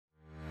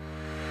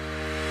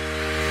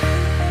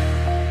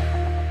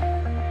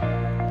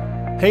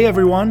Hey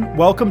everyone,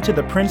 welcome to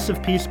the Prince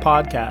of Peace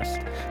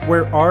podcast,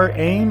 where our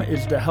aim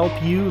is to help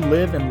you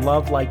live and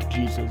love like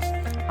Jesus.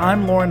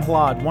 I'm Lauren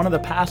Hlad, one of the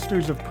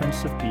pastors of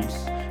Prince of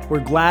Peace.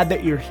 We're glad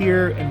that you're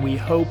here and we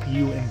hope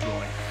you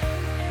enjoy.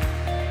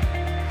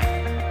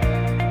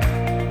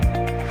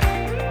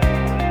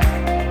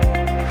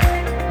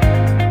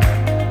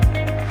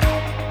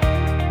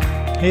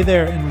 Hey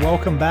there and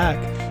welcome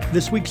back.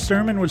 This week's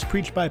sermon was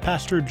preached by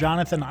Pastor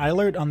Jonathan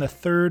Eilert on the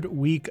third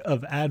week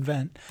of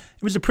Advent.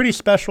 It was a pretty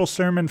special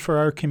sermon for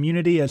our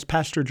community as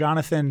Pastor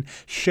Jonathan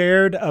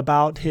shared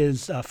about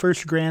his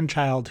first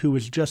grandchild who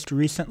was just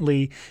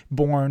recently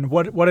born.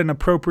 What an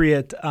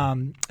appropriate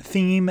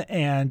theme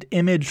and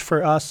image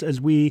for us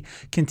as we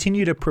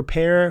continue to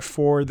prepare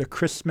for the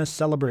Christmas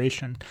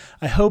celebration.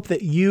 I hope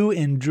that you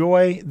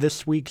enjoy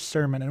this week's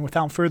sermon. And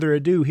without further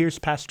ado, here's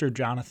Pastor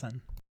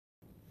Jonathan.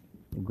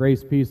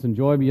 Grace, peace, and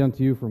joy be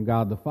unto you from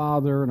God the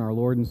Father and our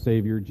Lord and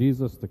Savior,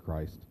 Jesus the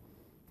Christ.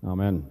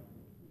 Amen.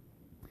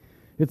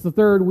 It's the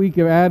third week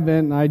of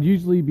Advent, and I'd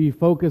usually be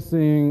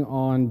focusing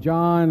on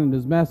John and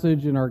his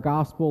message in our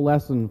gospel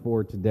lesson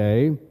for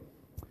today.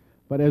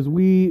 But as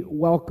we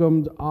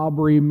welcomed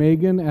Aubrey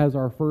Megan as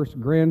our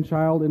first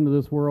grandchild into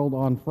this world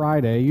on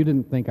Friday, you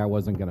didn't think I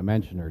wasn't going to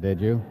mention her,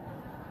 did you?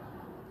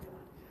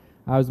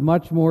 I was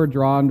much more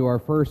drawn to our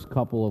first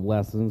couple of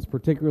lessons,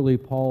 particularly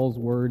Paul's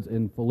words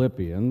in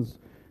Philippians,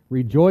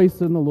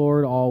 "Rejoice in the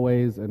Lord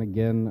always," and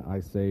again I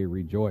say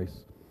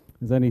rejoice.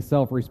 As any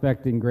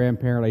self-respecting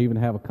grandparent, I even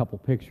have a couple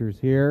pictures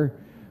here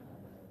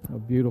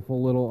of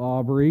beautiful little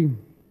Aubrey.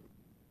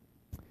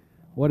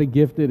 What a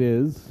gift it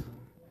is.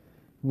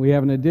 We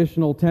have an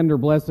additional tender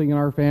blessing in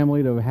our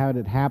family to have had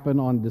it happen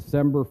on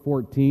December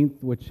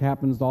 14th, which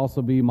happens to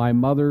also be my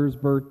mother's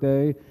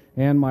birthday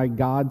and my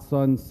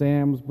godson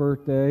Sam's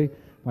birthday,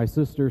 my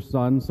sister's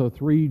son, so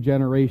 3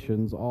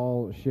 generations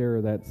all share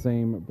that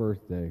same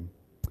birthday.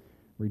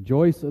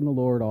 Rejoice in the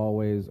Lord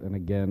always, and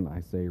again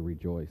I say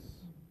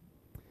rejoice.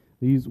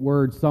 These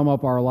words sum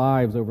up our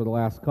lives over the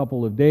last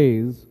couple of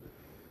days,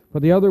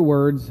 but the other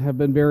words have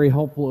been very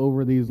helpful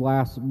over these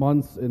last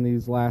months and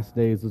these last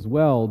days as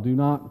well. Do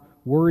not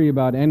worry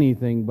about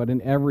anything, but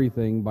in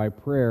everything by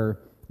prayer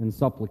and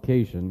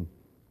supplication.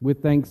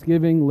 With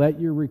thanksgiving,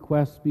 let your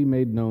requests be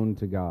made known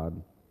to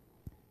God.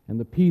 And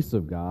the peace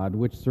of God,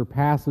 which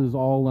surpasses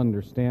all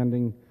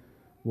understanding,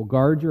 will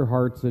guard your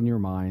hearts and your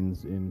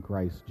minds in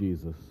Christ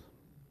Jesus.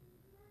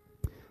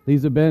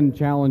 These have been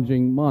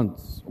challenging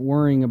months,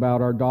 worrying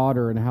about our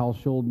daughter and how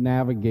she'll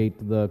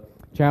navigate the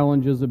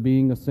challenges of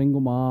being a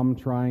single mom,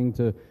 trying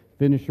to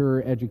finish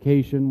her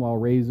education while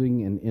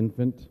raising an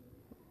infant.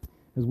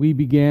 As we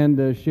began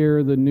to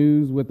share the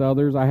news with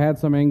others, I had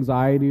some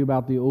anxiety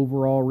about the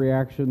overall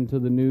reaction to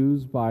the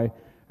news by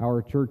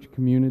our church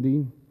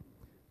community.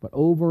 But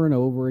over and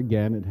over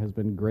again, it has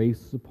been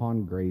grace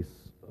upon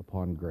grace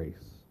upon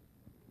grace.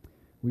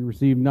 We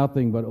received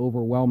nothing but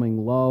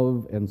overwhelming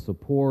love and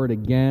support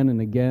again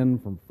and again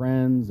from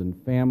friends and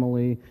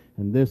family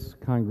and this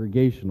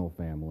congregational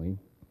family,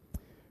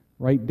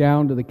 right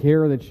down to the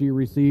care that she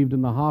received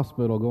in the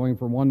hospital, going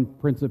from one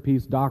Prince of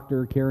Peace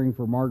doctor caring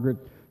for Margaret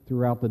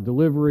throughout the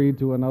delivery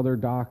to another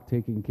doc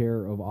taking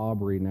care of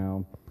Aubrey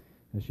now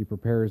as she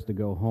prepares to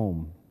go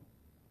home.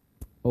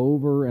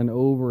 Over and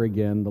over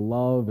again, the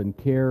love and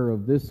care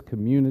of this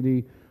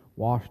community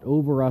washed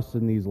over us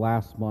in these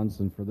last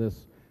months, and for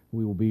this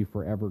we will be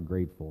forever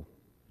grateful.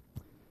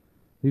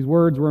 These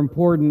words were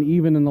important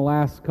even in the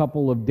last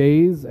couple of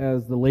days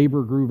as the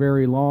labor grew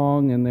very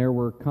long and there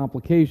were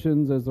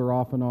complications, as there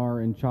often are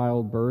in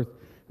childbirth.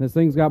 And as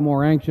things got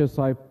more anxious,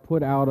 I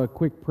put out a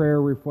quick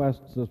prayer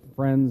request to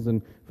friends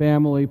and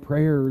family,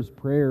 prayers,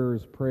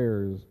 prayers,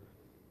 prayers.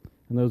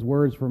 And those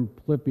words from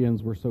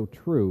Philippians were so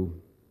true.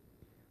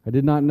 I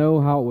did not know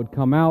how it would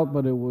come out,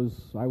 but I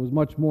was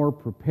much more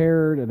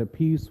prepared and at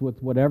peace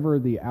with whatever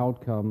the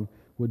outcome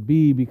would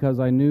be, because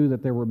I knew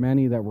that there were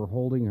many that were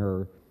holding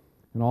her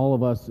and all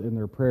of us in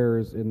their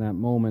prayers in that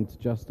moment,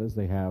 just as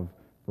they have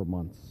for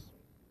months.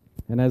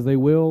 And as they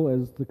will,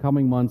 as the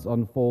coming months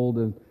unfold,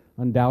 and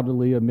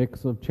undoubtedly a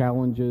mix of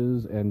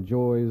challenges and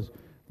joys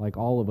like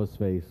all of us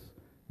face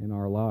in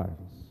our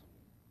lives.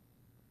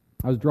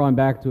 I was drawn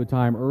back to a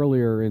time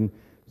earlier in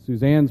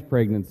Suzanne's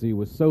pregnancy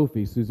with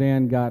Sophie.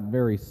 Suzanne got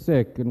very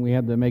sick, and we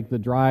had to make the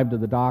drive to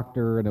the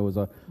doctor, and it was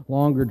a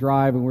longer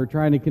drive, and we were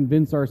trying to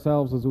convince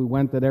ourselves as we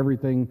went that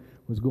everything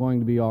was going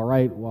to be all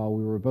right, while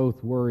we were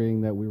both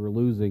worrying that we were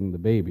losing the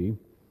baby.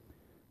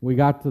 We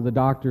got to the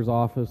doctor's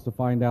office to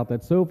find out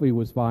that Sophie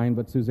was fine,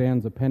 but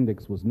Suzanne's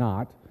appendix was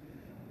not.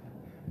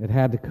 It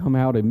had to come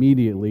out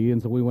immediately,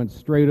 and so we went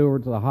straight over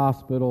to the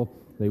hospital.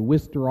 They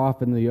whisked her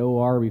off in the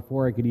OR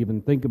before I could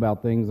even think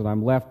about things, and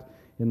I'm left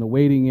in the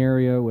waiting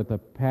area with a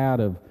pad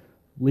of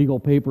legal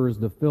papers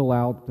to fill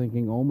out,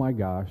 thinking, oh my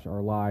gosh,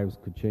 our lives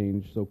could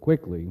change so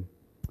quickly.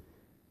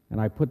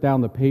 And I put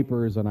down the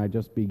papers and I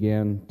just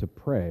began to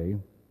pray.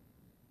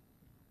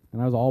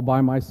 And I was all by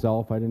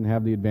myself. I didn't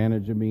have the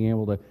advantage of being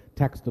able to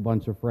text a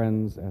bunch of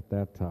friends at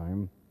that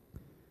time.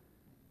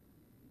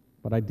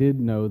 But I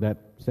did know that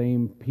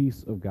same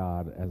peace of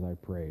God as I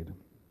prayed.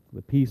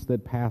 the peace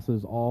that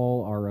passes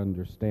all our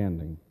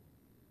understanding.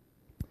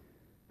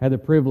 Had the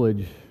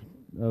privilege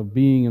of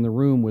being in the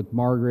room with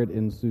Margaret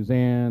and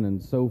Suzanne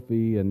and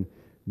Sophie and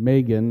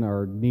Megan,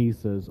 our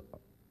niece, as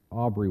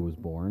Aubrey was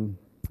born.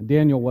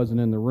 Daniel wasn't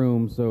in the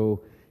room,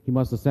 so he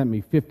must have sent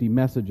me 50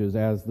 messages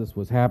as this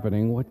was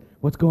happening.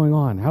 What's going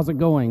on? How's it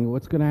going?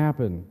 What's going to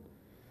happen?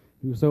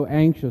 He was so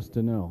anxious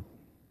to know.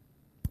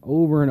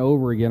 Over and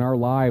over again, our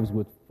lives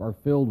are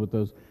filled with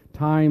those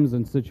times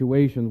and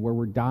situations where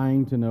we're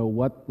dying to know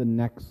what the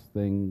next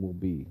thing will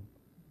be.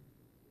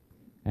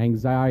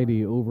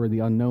 Anxiety over the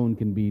unknown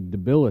can be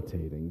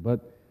debilitating,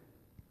 but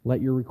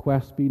let your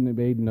requests be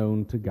made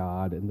known to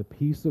God, and the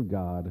peace of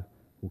God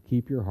will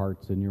keep your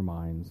hearts and your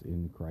minds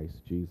in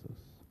Christ Jesus.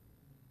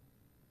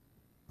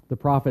 The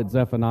prophet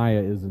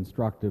Zephaniah is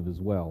instructive as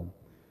well.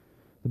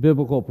 The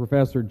biblical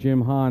professor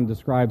Jim Hahn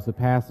describes the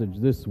passage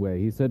this way.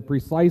 He said,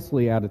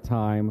 precisely at a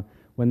time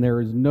when there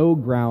is no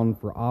ground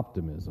for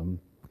optimism,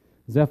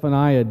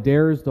 Zephaniah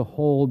dares to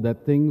hold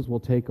that things will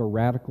take a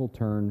radical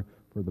turn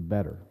for the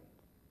better.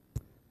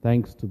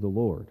 Thanks to the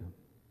Lord.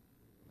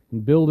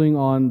 And building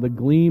on the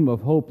gleam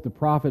of hope, the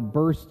prophet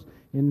bursts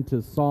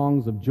into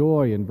songs of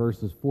joy in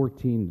verses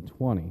 14 to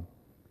 20.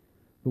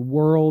 The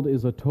world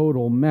is a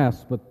total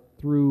mess, but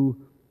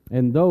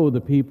though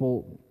the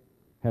people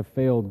have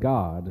failed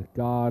God,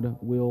 God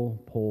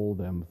will pull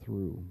them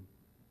through.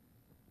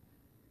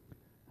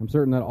 I'm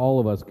certain that all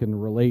of us can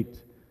relate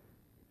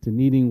to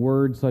needing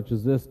words such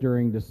as this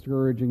during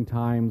discouraging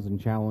times and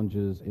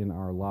challenges in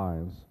our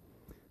lives.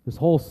 This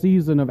whole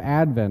season of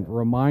Advent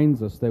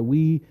reminds us that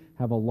we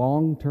have a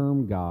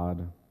long-term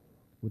God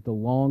with a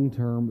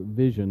long-term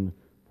vision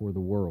for the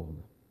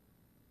world.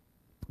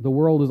 The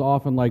world is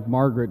often like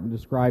Margaret in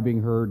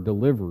describing her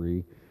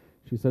delivery.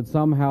 She said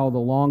somehow the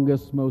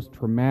longest, most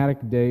traumatic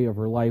day of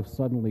her life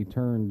suddenly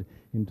turned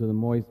into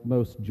the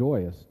most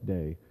joyous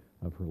day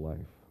of her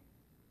life.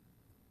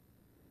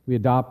 We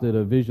adopted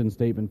a vision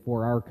statement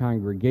for our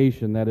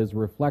congregation that is a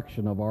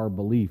reflection of our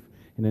belief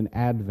in an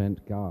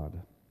Advent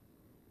God.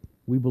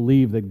 We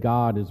believe that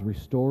God is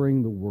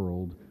restoring the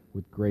world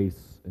with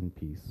grace and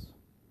peace.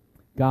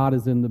 God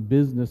is in the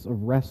business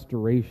of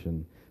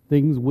restoration.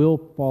 Things will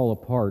fall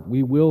apart.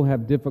 We will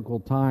have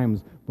difficult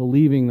times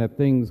believing that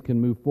things can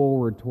move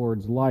forward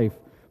towards life.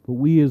 But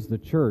we as the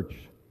church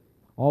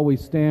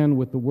always stand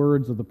with the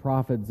words of the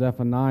prophet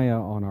Zephaniah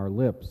on our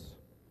lips.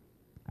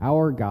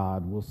 Our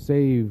God will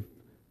save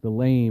the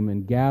lame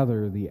and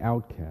gather the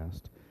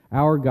outcast.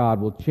 Our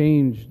God will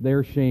change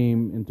their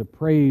shame into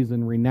praise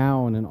and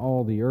renown in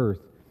all the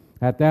earth.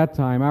 At that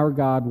time, our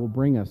God will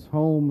bring us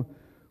home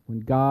when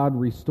God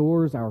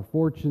restores our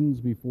fortunes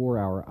before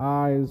our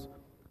eyes,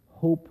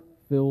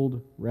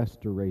 hope-filled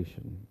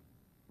restoration,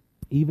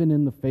 even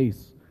in the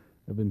face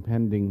of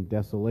impending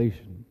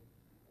desolation.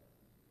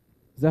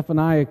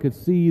 Zephaniah could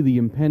see the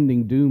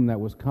impending doom that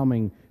was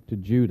coming to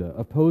Judah.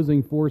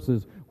 Opposing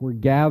forces were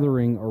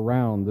gathering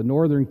around. The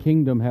northern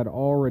kingdom had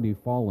already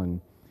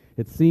fallen.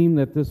 It seemed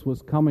that this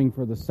was coming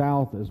for the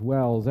south as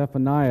well.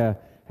 Zephaniah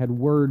had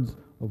words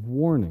of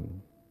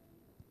warning,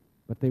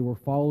 but they were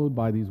followed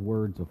by these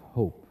words of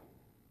hope.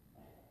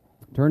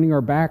 Turning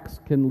our backs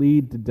can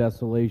lead to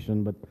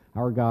desolation, but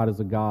our God is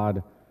a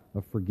God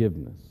of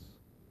forgiveness,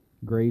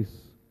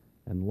 grace,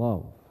 and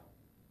love.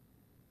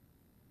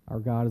 Our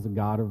God is a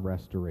God of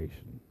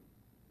restoration.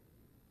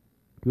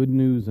 Good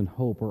news and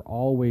hope are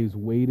always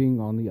waiting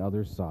on the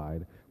other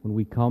side when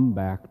we come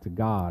back to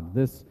God.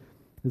 This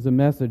is a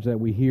message that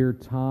we hear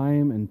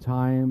time and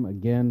time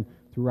again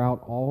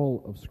throughout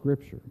all of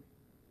Scripture.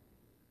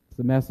 It's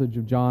the message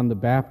of John the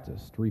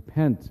Baptist.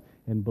 Repent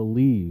and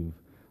believe.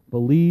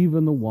 Believe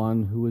in the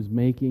one who is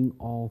making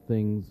all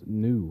things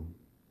new.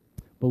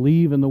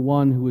 Believe in the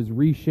one who is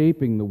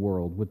reshaping the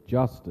world with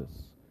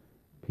justice,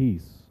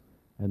 peace,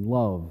 and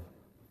love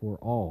for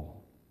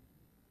all.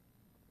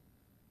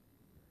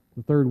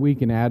 The third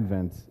week in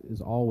Advent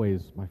is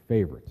always my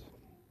favorite,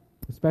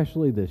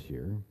 especially this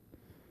year.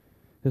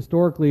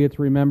 Historically, it's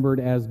remembered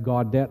as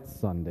Gaudete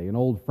Sunday, an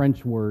old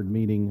French word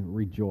meaning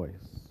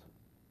rejoice.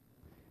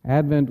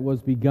 Advent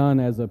was begun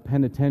as a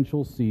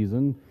penitential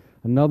season,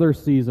 another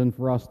season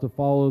for us to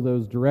follow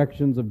those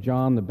directions of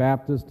John the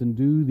Baptist and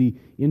do the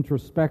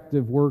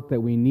introspective work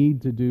that we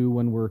need to do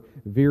when we're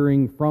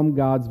veering from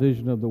God's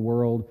vision of the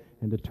world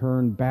and to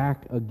turn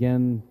back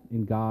again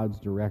in God's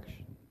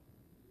direction.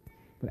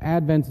 But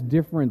Advent's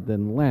different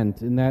than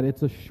Lent in that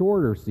it's a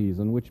shorter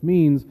season, which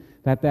means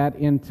that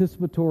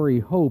anticipatory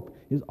hope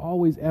is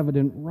always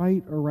evident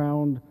right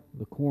around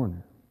the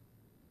corner.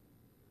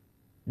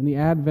 In the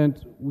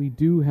Advent, we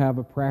do have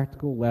a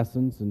practical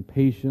lessons in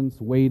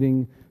patience,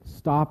 waiting,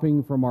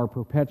 stopping from our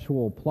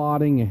perpetual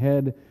plodding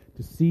ahead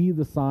to see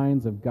the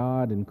signs of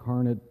God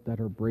incarnate that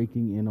are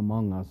breaking in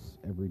among us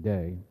every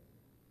day.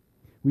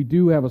 We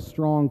do have a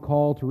strong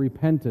call to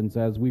repentance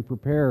as we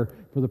prepare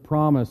for the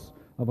promise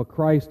of a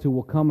Christ who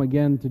will come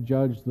again to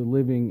judge the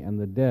living and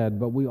the dead,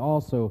 but we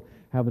also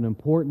have an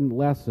important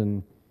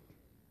lesson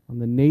on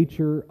the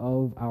nature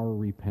of our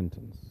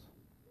repentance,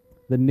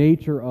 the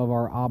nature of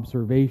our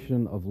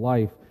observation of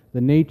life,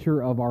 the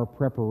nature of our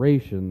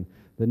preparation,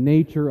 the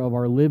nature of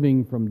our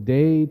living from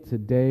day to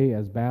day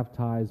as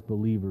baptized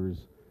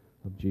believers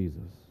of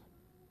Jesus.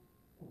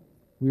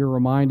 We are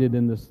reminded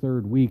in this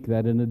third week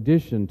that in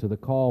addition to the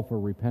call for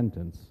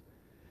repentance,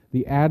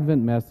 the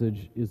Advent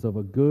message is of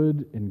a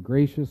good and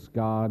gracious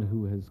God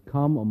who has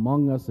come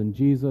among us in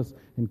Jesus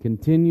and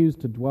continues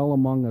to dwell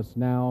among us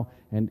now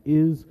and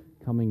is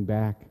coming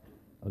back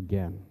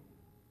again.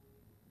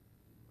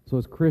 So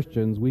as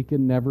Christians, we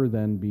can never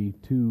then be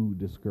too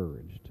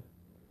discouraged,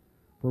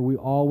 for we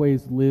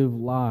always live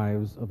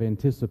lives of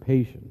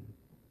anticipation,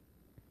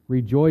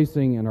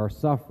 rejoicing in our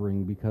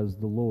suffering because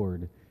the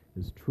Lord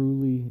is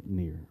truly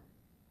near.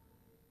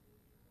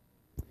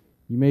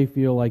 You may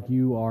feel like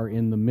you are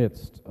in the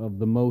midst of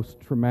the most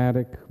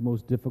traumatic,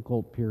 most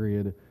difficult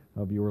period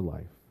of your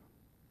life.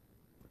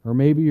 Or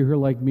maybe you're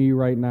like me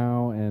right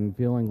now and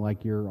feeling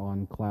like you're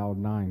on cloud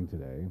 9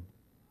 today.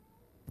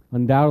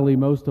 Undoubtedly,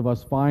 most of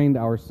us find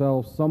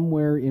ourselves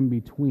somewhere in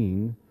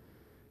between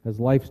as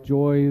life's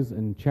joys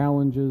and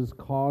challenges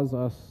cause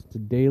us to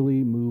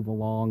daily move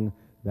along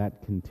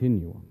that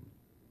continuum.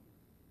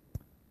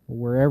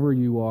 Wherever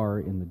you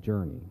are in the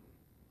journey,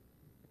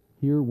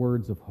 hear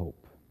words of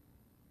hope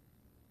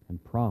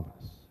and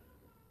promise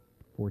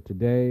for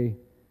today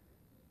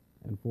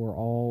and for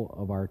all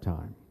of our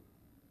time.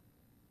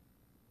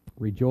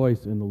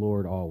 Rejoice in the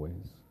Lord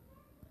always.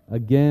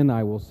 Again,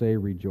 I will say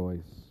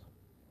rejoice.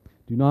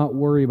 Do not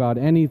worry about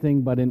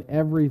anything, but in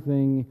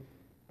everything,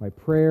 by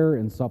prayer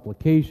and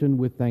supplication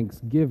with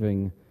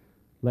thanksgiving,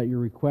 let your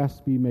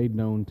requests be made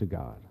known to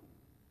God.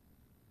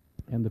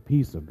 And the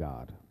peace of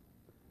God,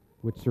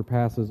 which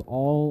surpasses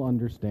all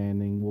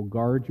understanding, will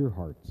guard your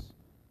hearts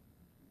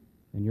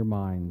and your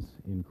minds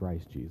in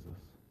Christ Jesus.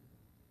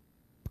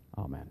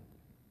 Amen.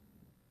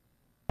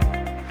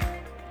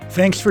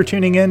 Thanks for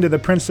tuning in to the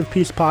Prince of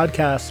Peace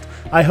podcast.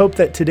 I hope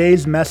that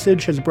today's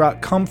message has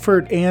brought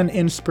comfort and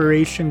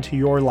inspiration to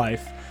your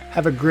life.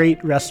 Have a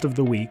great rest of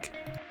the week.